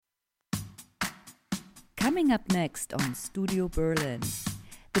Coming up next on Studio Berlin.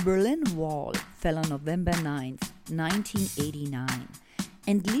 The Berlin Wall fell on November 9th, 1989.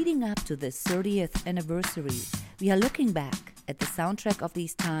 And leading up to this 30th anniversary, we are looking back at the soundtrack of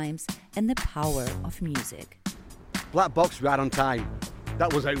these times and the power of music. Black Box, Right on Time.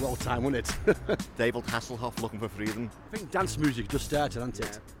 That was out well time, wasn't it? David Hasselhoff, Looking for Freedom. I think dance music just started, hadn't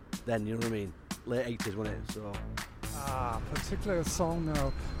it? Then, you know what I mean? Late 80s, wasn't it? So. Particular song,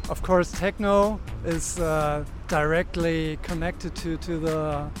 no. Of course, techno is directly connected to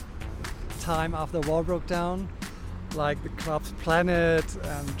the time after the wall broke down, like the clubs Planet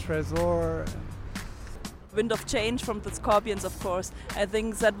and Tresor. Wind of Change from the Scorpions, of course. I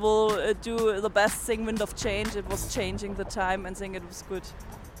think that will do the best thing, Wind of Change. It was changing the time and I think it was good.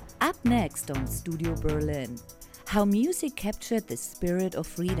 Up next on Studio Berlin, how music captured the spirit of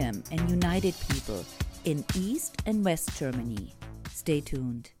freedom and united people in East and West Germany. Stay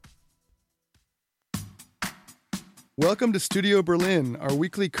tuned. Welcome to Studio Berlin, our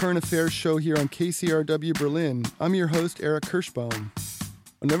weekly current affairs show here on KCRW Berlin. I'm your host, Eric Kirschbaum.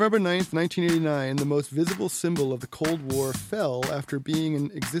 On November 9th, 1989, the most visible symbol of the Cold War fell after being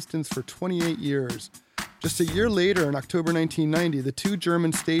in existence for 28 years. Just a year later, in October 1990, the two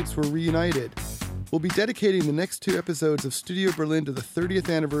German states were reunited. We'll be dedicating the next two episodes of Studio Berlin to the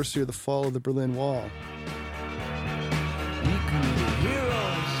 30th anniversary of the fall of the Berlin Wall. We can be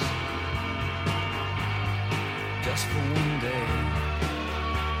heroes just for one day.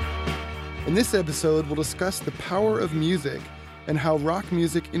 In this episode, we'll discuss the power of music and how rock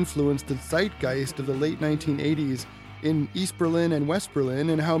music influenced the zeitgeist of the late 1980s in East Berlin and West Berlin,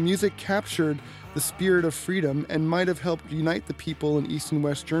 and how music captured the spirit of freedom and might have helped unite the people in East and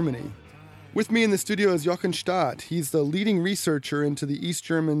West Germany. With me in the studio is Jochen Stadt. He's the leading researcher into the East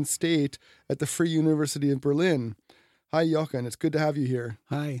German state at the Free University of Berlin. Hi, Jochen. It's good to have you here.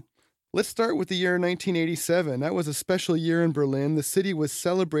 Hi. Let's start with the year 1987. That was a special year in Berlin. The city was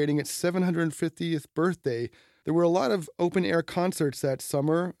celebrating its 750th birthday. There were a lot of open-air concerts that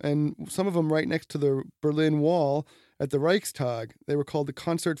summer, and some of them right next to the Berlin Wall at the Reichstag. They were called the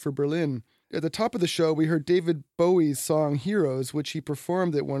Concert for Berlin. At the top of the show, we heard David Bowie's song Heroes, which he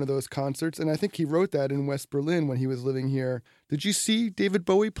performed at one of those concerts, and I think he wrote that in West Berlin when he was living here. Did you see David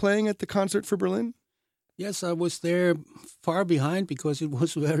Bowie playing at the Concert for Berlin? Yes, I was there far behind because it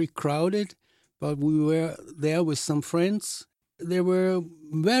was very crowded, but we were there with some friends. There were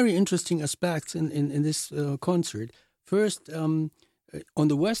very interesting aspects in this concert. First, on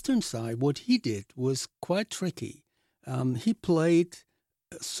the western side, what he did was quite tricky. He played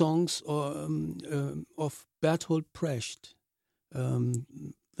songs of Bertolt Brecht, the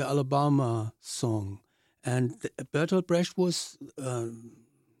Alabama song. And Bertolt Brecht was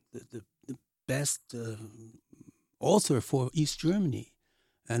the best author for East Germany.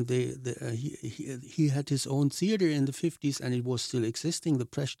 And he had his own theater in the 50s, and it was still existing. The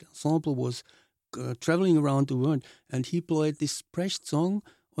Brecht ensemble was traveling around the world, and he played this Brecht song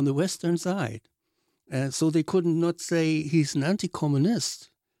on the western side. So they could not say he's an anti-communist.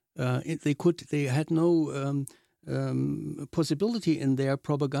 They had no possibility in their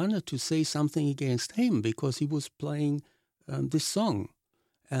propaganda to say something against him because he was playing this song.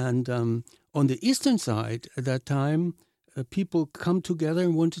 And on the eastern side at that time, people come together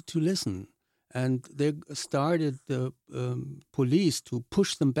and wanted to listen. And they started the police to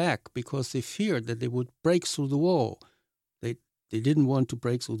push them back because they feared that they would break through the wall. They didn't want to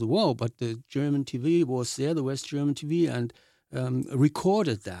break through the wall, but the German TV was there, the West German TV, and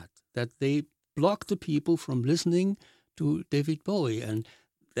recorded that they blocked the people from listening to David Bowie. And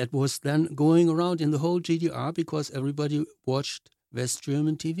that was then going around in the whole GDR because everybody watched West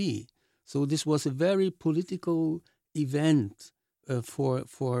German TV. So this was a very political event for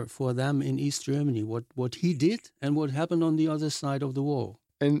them in East Germany, what he did and what happened on the other side of the wall.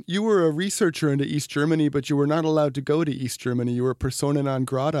 And you were a researcher into East Germany, but you were not allowed to go to East Germany. You were persona non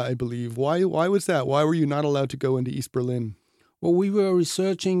grata, I believe. Why was that? Why were you not allowed to go into East Berlin? Well, we were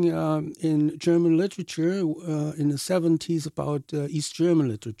researching in German literature in the 70s about East German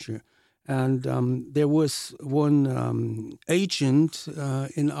literature. And there was one agent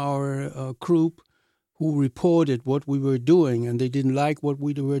in our group who reported what we were doing, and they didn't like what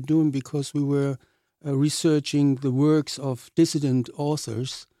we were doing because we were researching the works of dissident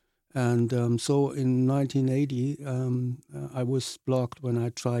authors. And so in 1980, I was blocked when I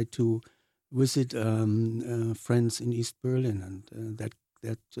tried to visit friends in East Berlin, and that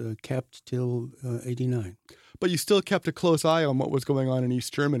kept till 89. But you still kept a close eye on what was going on in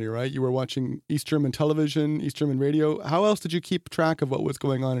East Germany, right? You were watching East German television, East German radio. How else did you keep track of what was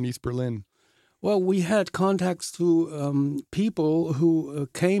going on in East Berlin? Well, we had contacts to people who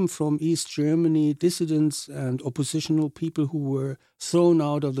came from East Germany, dissidents and oppositional people who were thrown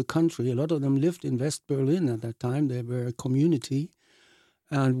out of the country. A lot of them lived in West Berlin at that time. They were a community.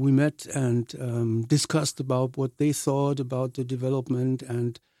 And we met and discussed about what they thought about the development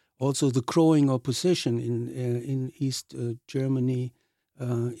and also the growing opposition in East Germany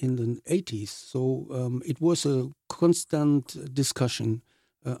in the 80s. So it was a constant discussion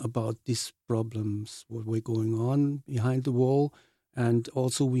about these problems, what were going on behind the wall. And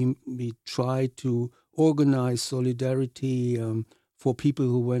also we tried to organize solidarity for people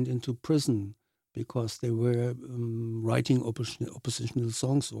who went into prison because they were writing oppositional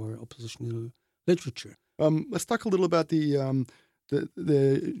songs or oppositional literature. Let's talk a little about the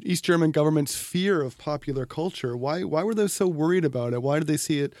East German government's fear of popular culture. Why were they so worried about it? Why did they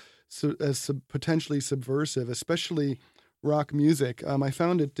see it as potentially subversive, especially rock music? I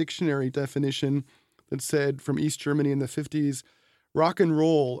found a dictionary definition that said from East Germany in the 50s, rock and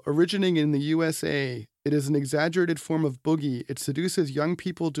roll, originating in the USA, it is an exaggerated form of boogie. It seduces young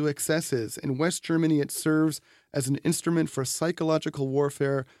people to excesses. In West Germany, it serves as an instrument for psychological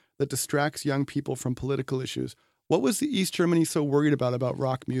warfare that distracts young people from political issues. What was the East Germany so worried about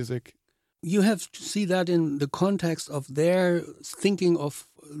rock music? You have to see that in the context of their thinking of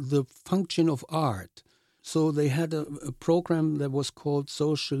the function of art. So they had a program that was called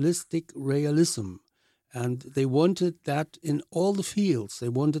Socialistic Realism. And they wanted that in all the fields. They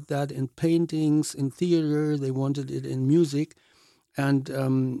wanted that in paintings, in theater, they wanted it in music. And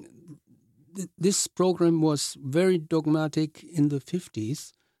this program was very dogmatic in the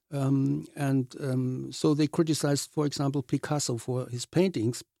 50s. So they criticized, for example, Picasso for his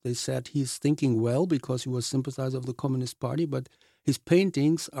paintings. They said he's thinking well because he was sympathizer of the Communist Party, but his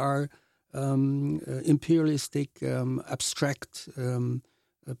paintings are imperialistic, abstract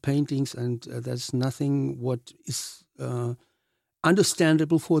paintings, and there's nothing what is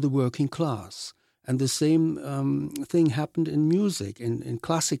understandable for the working class. And the same thing happened in music, in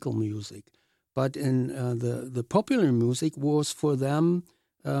classical music. But in the popular music was for them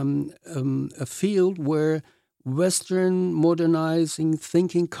a field where Western modernizing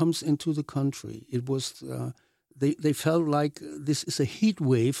thinking comes into the country. It was they felt like this is a heat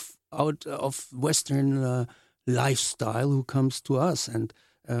wave out of Western lifestyle who comes to us. And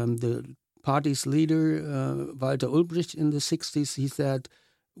the party's leader, Walter Ulbricht, in the 60s, he said,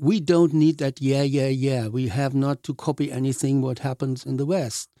 we don't need that, yeah. We have not to copy anything what happens in the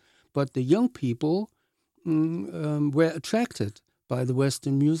West. But the young people were attracted by the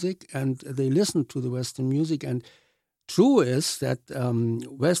Western music, and they listened to the Western music. And true is that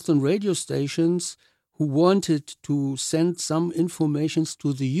Western radio stations who wanted to send some informations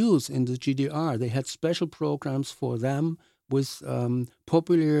to the youth in the GDR, they had special programs for them with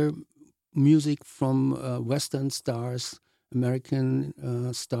popular music from Western stars, American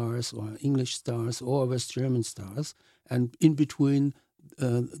stars or English stars or West German stars. And in between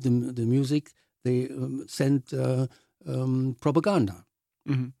the music, they sent propaganda.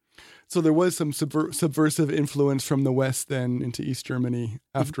 Mm-hmm. So there was some subversive influence from the West then into East Germany,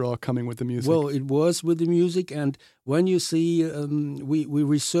 after all, coming with the music. Well, it was with the music. And when you see, we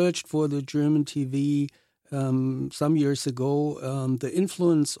researched for the German TV some years ago the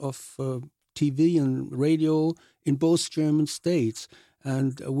influence of TV and radio in both German states.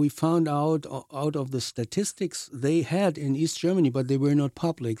 And we found out of the statistics they had in East Germany, but they were not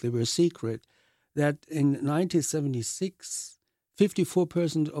public, they were secret, that in 1976,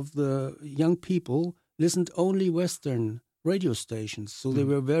 54% of the young people listened only Western radio stations. So they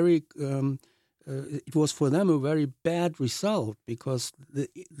were very, it was for them a very bad result because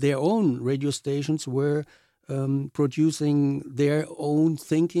their own radio stations were producing their own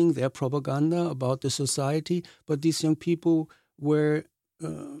thinking, their propaganda about the society. But these young people were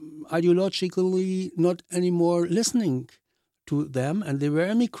ideologically not anymore listening to them, and they were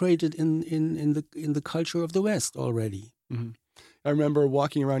emigrated in the culture of the West already. Mm-hmm. I remember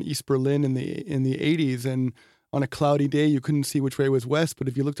walking around East Berlin in the 80s, and on a cloudy day you couldn't see which way was west, but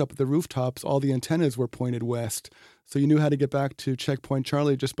if you looked up at the rooftops, all the antennas were pointed west. So you knew how to get back to Checkpoint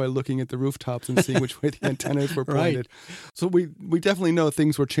Charlie just by looking at the rooftops and seeing which way the antennas were pointed. Right. So we definitely know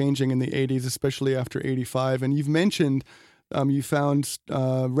things were changing in the 80s, especially after 85. And you've mentioned you found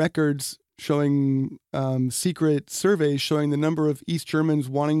records showing secret surveys showing the number of East Germans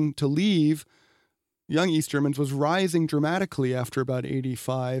wanting to leave, young East Germans, was rising dramatically after about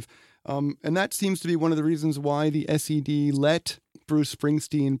 85. And that seems to be one of the reasons why the SED let Bruce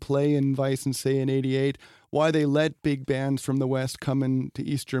Springsteen play in Weissensee in 88, why they let big bands from the West come into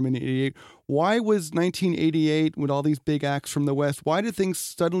East Germany in 88. Why was 1988, with all these big acts from the West, why did things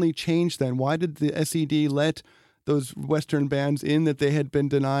suddenly change then? Why did the SED let those Western bands in that they had been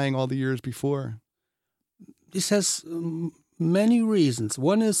denying all the years before? This has many reasons.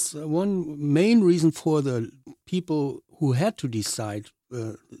 One main reason for the people who had to decide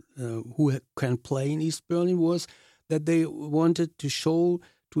who can play in East Berlin was that they wanted to show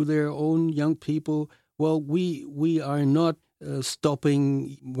to their own young people, well, we are not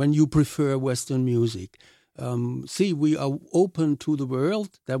stopping when you prefer Western music. See, we are open to the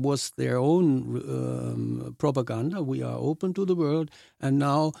world. That was their own propaganda. We are open to the world. And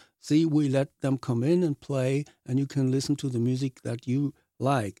now, see, we let them come in and play, and you can listen to the music that you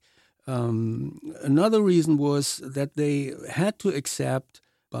like. Another reason was that they had to accept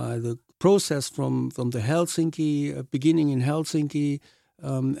by the process from the Helsinki, beginning in Helsinki,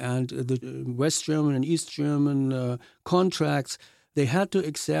 and the West German and East German contracts, they had to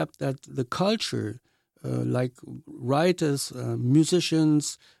accept that the culture, like writers,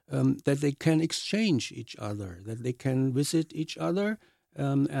 musicians, that they can exchange each other, that they can visit each other.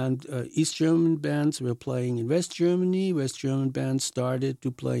 And East German bands were playing in West Germany. West German bands started to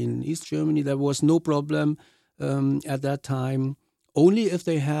play in East Germany. There was no problem at that time, only if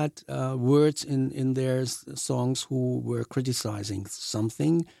they had words in their songs who were criticizing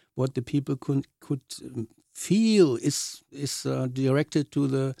something, what the people could feel is directed to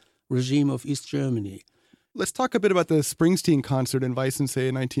the regime of East Germany. Let's talk a bit about the Springsteen concert in Weissensee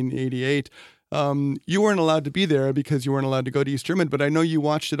in 1988. You weren't allowed to be there because you weren't allowed to go to East Germany, but I know you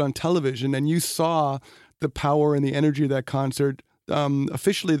watched it on television and you saw the power and the energy of that concert.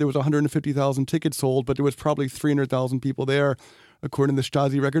 Officially, there was 150,000 tickets sold, but there was probably 300,000 people there, according to the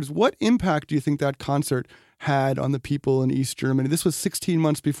Stasi records. What impact do you think that concert had on the people in East Germany? This was 16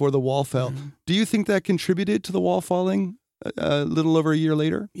 months before the wall fell. Mm-hmm. Do you think that contributed to the wall falling a little over a year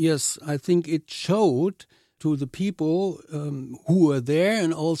later? Yes, I think it showed to the people who were there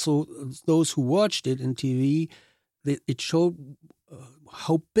and also those who watched it on TV, it showed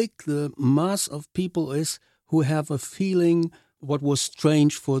how big the mass of people is who have a feeling what was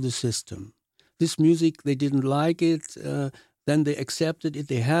strange for the system. This music, they didn't like it, then they accepted it,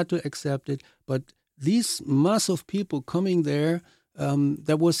 they had to accept it, but this mass of people coming there,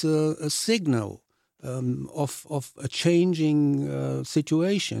 there was a signal of a changing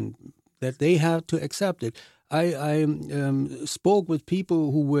situation, that they had to accept it. I spoke with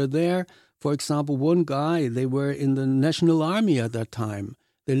people who were there. For example, one guy, they were in the National Army at that time.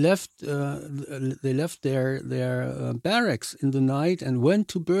 They left their barracks in the night and went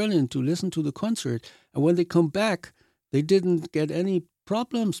to Berlin to listen to the concert. And when they come back, they didn't get any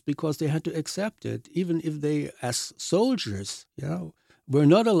problems because they had to accept it, even if they, as soldiers, were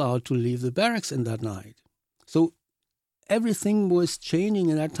not allowed to leave the barracks in that night. So everything was changing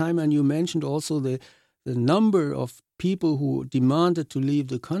in that time, and you mentioned also the number of people who demanded to leave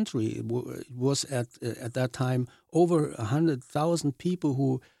the country. It was at that time over 100,000 people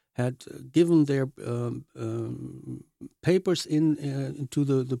who had given their papers into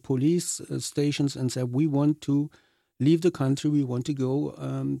the police stations and said, we want to leave the country, we want to go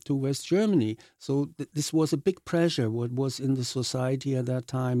to West Germany. So this was a big pressure, what was in the society at that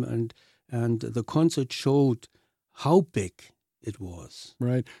time, and the concert showed how big it was.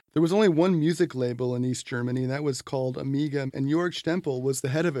 Right. There was only one music label in East Germany, and that was called Amiga, and Jörg Stempel was the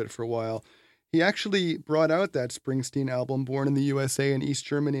head of it for a while. He actually brought out that Springsteen album, Born in the USA, in East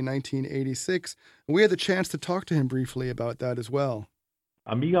Germany in 1986. And we had the chance to talk to him briefly about that as well.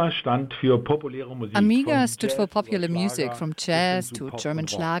 Amiga stood for popular music, from jazz to German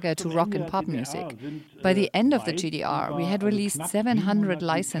Schlager to rock and pop music. By the end of the GDR, we had released 700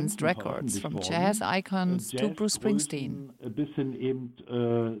 licensed records, from jazz icons to Bruce Springsteen.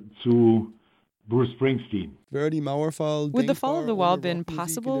 Would the fall of the wall been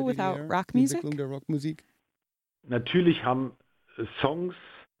possible without rock music? Natürlich haben Songs,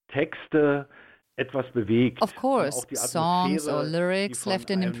 Texte, Of course, songs or lyrics left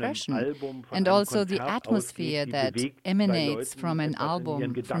an impression, and also the atmosphere that emanates from an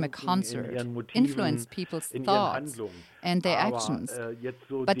album, from a concert, influence people's thoughts and their actions.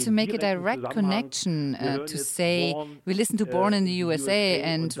 But to make a direct connection, to say, we listen to Born in the USA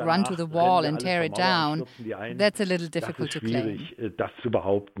and run to the wall and tear it down, that's a little difficult to claim.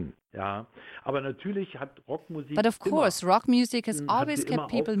 But of course, rock music has always kept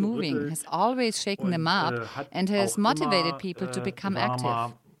people moving, has always shaken them up, and has motivated people to become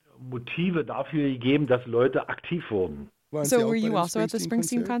active. So were you also at the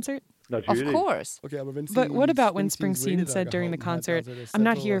Springsteen concert? Natürlich. Of course. Okay, aber wenn But what about when Springsteen's Springsteen Rede said da during the gehalten hat, concert, also das I'm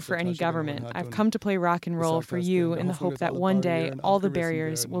not Zettel here auf for der any Tasche genommen government. hat I've und come to play rock and roll gesagt for hast, you in in the der Hoffnung, hope dass that alle one day Barrieren all the abgerissen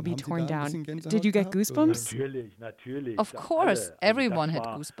barriers werden. will be Haben Sie torn da ein down. bisschen Gänsehaut Did you get gehabt, goosebumps? Natürlich. Of course, Alle. everyone das had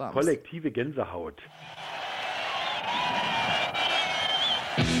war goosebumps. Kollektive Gänsehaut.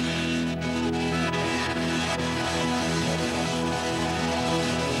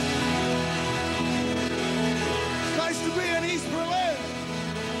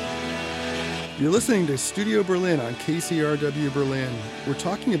 You're listening to Studio Berlin on KCRW Berlin. We're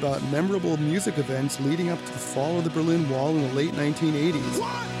talking about memorable music events leading up to the fall of the Berlin Wall in the late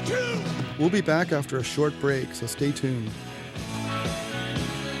 1980s. We'll be back after a short break, so stay tuned.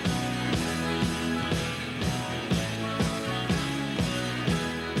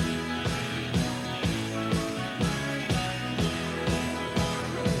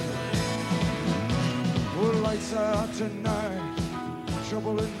 Lights out tonight,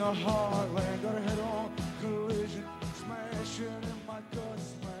 trouble in the heartland, got a head-on collision, smashing in my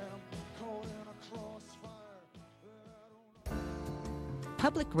guts, man, caught in a crossfire.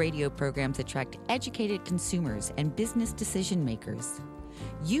 Public radio programs attract educated consumers and business decision makers.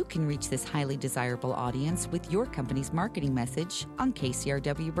 You can reach this highly desirable audience with your company's marketing message on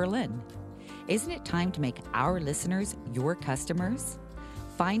KCRW Berlin. Isn't it time to make our listeners your customers?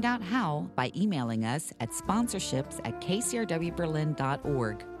 Find out how by emailing us at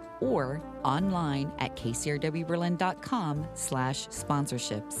sponsorships@kcrwberlin.org or online at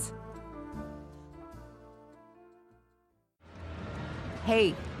kcrwberlin.com/sponsorships.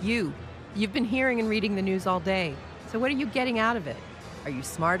 Hey, you. You've been hearing and reading the news all day. So what are you getting out of it? Are you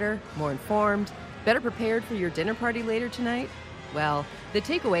smarter, more informed, better prepared for your dinner party later tonight? Well, The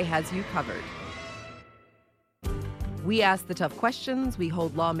Takeaway has you covered. We ask the tough questions, we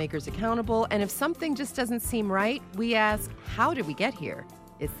hold lawmakers accountable, and if something just doesn't seem right, we ask, how did we get here?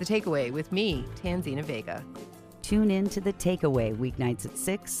 It's The Takeaway with me, Tanzina Vega. Tune in to The Takeaway weeknights at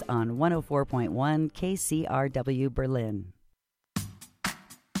 6 on 104.1 KCRW Berlin.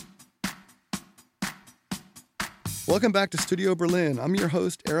 Welcome back to Studio Berlin. I'm your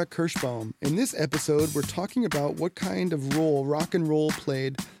host, Eric Kirschbaum. In this episode, we're talking about what kind of role rock and roll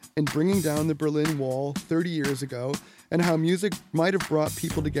played in bringing down the Berlin Wall 30 years ago, and how music might have brought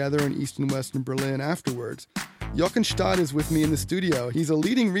people together in East and Western Berlin afterwards. Jochen Stadt is with me in the studio. He's a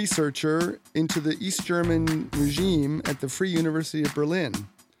leading researcher into the East German regime at the Free University of Berlin.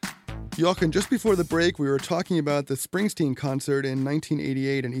 Jochen, just before the break, we were talking about the Springsteen concert in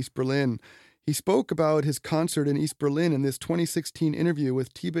 1988 in East Berlin. He spoke about his concert in East Berlin in this 2016 interview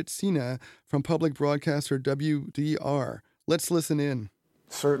with Tibet Sina from public broadcaster WDR. Let's listen in.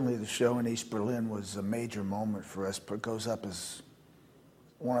 Certainly the show in East Berlin was a major moment for us. It goes up as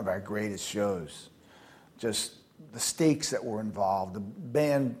one of our greatest shows. Just the stakes that were involved. The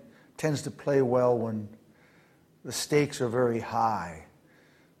band tends to play well when the stakes are very high.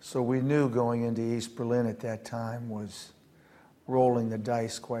 So we knew going into East Berlin at that time was rolling the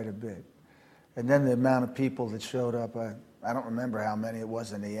dice quite a bit. And then the amount of people that showed up, I don't remember how many it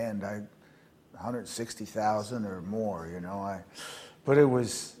was in the end. 160,000 or more, you know. But it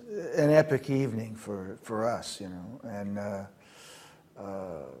was an epic evening for us, you know, and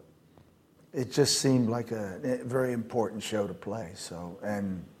it just seemed like a very important show to play. So,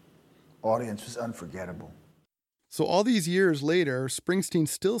 and audience was unforgettable. So all these years later, Springsteen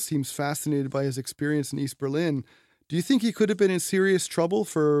still seems fascinated by his experience in East Berlin. Do you think he could have been in serious trouble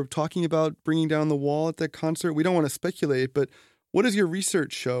for talking about bringing down the wall at that concert? We don't want to speculate, but what does your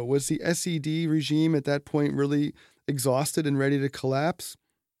research show? Was the SED regime at that point really exhausted and ready to collapse?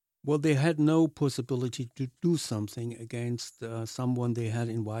 Well, they had no possibility to do something against someone they had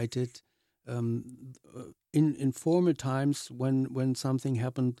invited. In former times, when something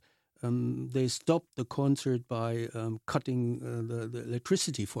happened, they stopped the concert by cutting the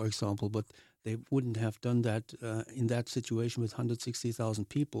electricity, for example, but they wouldn't have done that in that situation with 160,000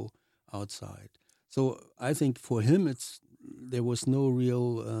 people outside. So I think for him, there was no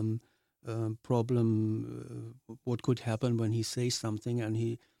real problem what could happen when he says something, and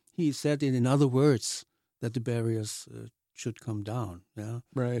he said it in other words that the barriers should come down. Yeah,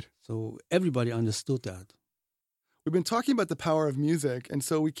 right. So everybody understood that. We've been talking about the power of music, and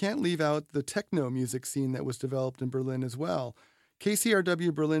so we can't leave out the techno music scene that was developed in Berlin as well.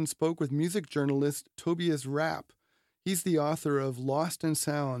 KCRW Berlin spoke with music journalist Tobias Rapp. He's the author of Lost in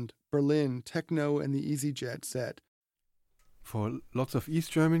Sound, Berlin, Techno and the EasyJet Set. For lots of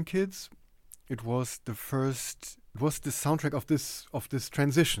East German kids, it was the soundtrack of this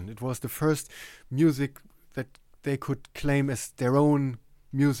transition. It was the first music that they could claim as their own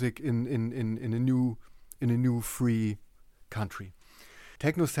music in a new free country.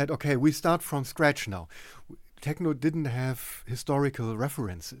 Techno said, okay, we start from scratch now. Techno didn't have historical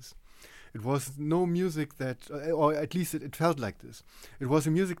references. It was no music that, or at least it felt like this. It was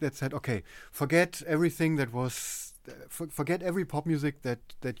a music that said, okay, forget everything that was, forget every pop music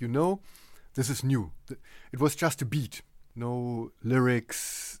that you know. This is new. It was just a beat, no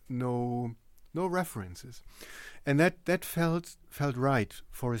lyrics, no references, and that felt right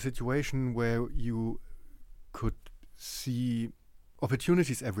for a situation where you could see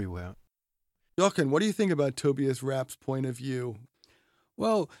opportunities everywhere. Jochen, what do you think about Tobias Rapp's point of view?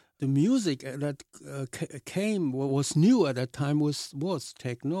 Well, the music that came, what was new at that time was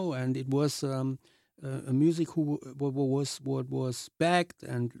techno, and it was a music what was backed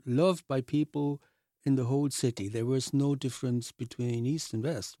and loved by people in the whole city. There was no difference between East and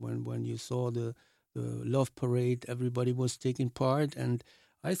West. When you saw the Love Parade, everybody was taking part, and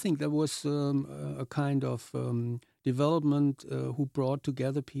I think there was a kind of development who brought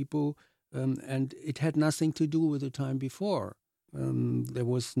together people, and it had nothing to do with the time before. There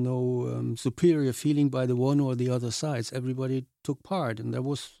was no superior feeling by the one or the other sides. Everybody took part, and there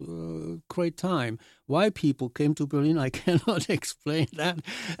was a great time. Why people came to Berlin, I cannot explain that.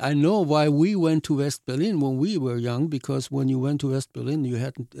 I know why we went to West Berlin when we were young, because when you went to West Berlin, you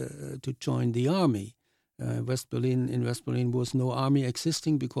had to join the army. In West Berlin was no army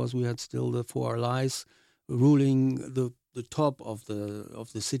existing because we had still the Four Allies ruling the top of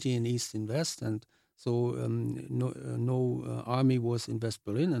the city in East and West, and so no army was in West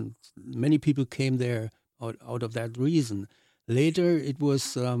Berlin, and many people came there out of that reason. Later, it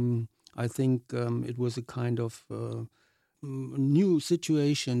was, I think, it was a kind of new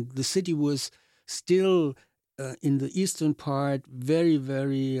situation. The city was still in the eastern part, very,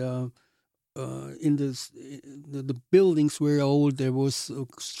 very. The buildings were old. There was a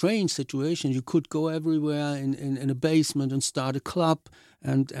strange situation. You could go everywhere in a basement and start a club,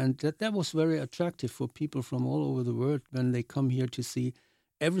 and that was very attractive for people from all over the world when they come here to see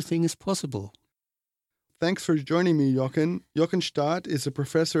everything is possible. Thanks for joining me, Jochen. Jochen Staat is a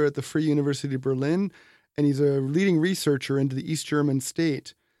professor at the Free University of Berlin, and he's a leading researcher into the East German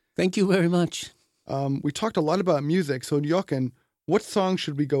state. Thank you very much. We talked a lot about music, so Jochen, what song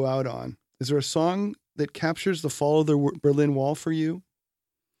should we go out on? Is there a song that captures the fall of the Berlin Wall for you?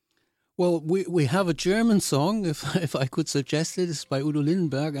 Well, we have a German song, if I could suggest it. It's by Udo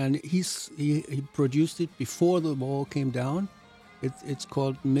Lindenberg, and he produced it before the wall came down. It's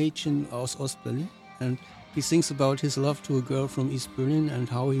called Mädchen aus Ostberlin, and he sings about his love to a girl from East Berlin and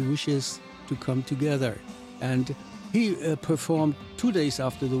how he wishes to come together. And he performed 2 days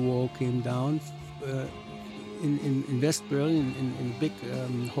after the wall came down in West Berlin in a big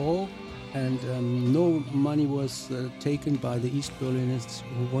hall. And no money was taken by the East Berliners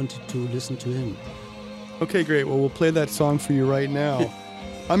who wanted to listen to him. Okay, great. Well, we'll play that song for you right now.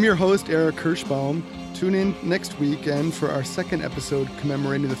 I'm your host, Eric Kirschbaum. Tune in next weekend for our second episode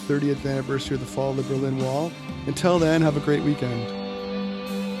commemorating the 30th anniversary of the fall of the Berlin Wall. Until then, have a great weekend.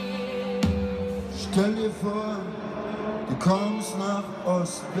 Stell dir vor, du kommst nach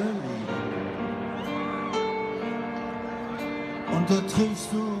Ostberlin und da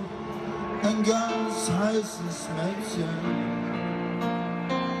triffst du ein ganz heißes Mädchen,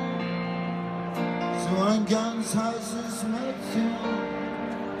 so ein ganz heißes Mädchen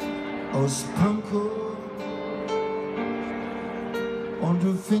aus Pankow, und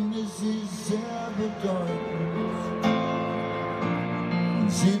du findest sie sehr bedeutend und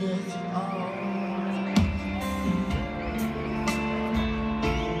sie dich auch.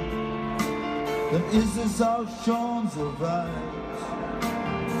 Dann ist es auch schon so weit.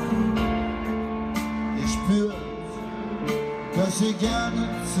 Spürt, dass ihr gerne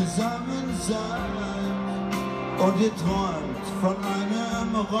zusammen seid und ihr träumt von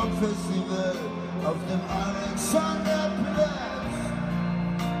einem Rockfestival auf dem Alexanderplatz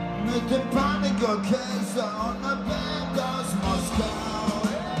mit dem Panikorchester und einer Band aus Moskau.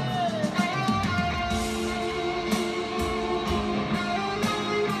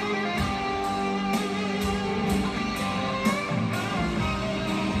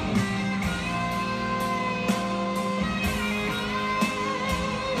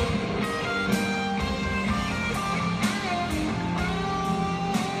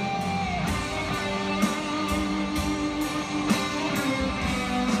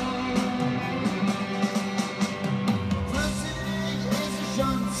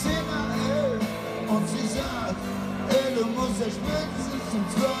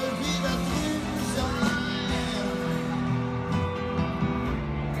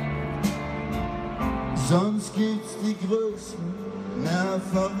 Sonst gibt's die größten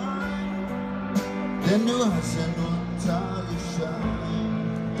Nervereien, denn du hast ja nur Tagesschein.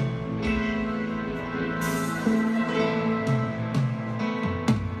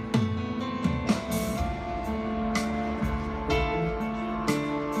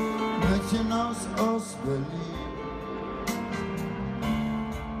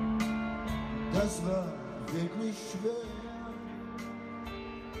 war wirklich schwer.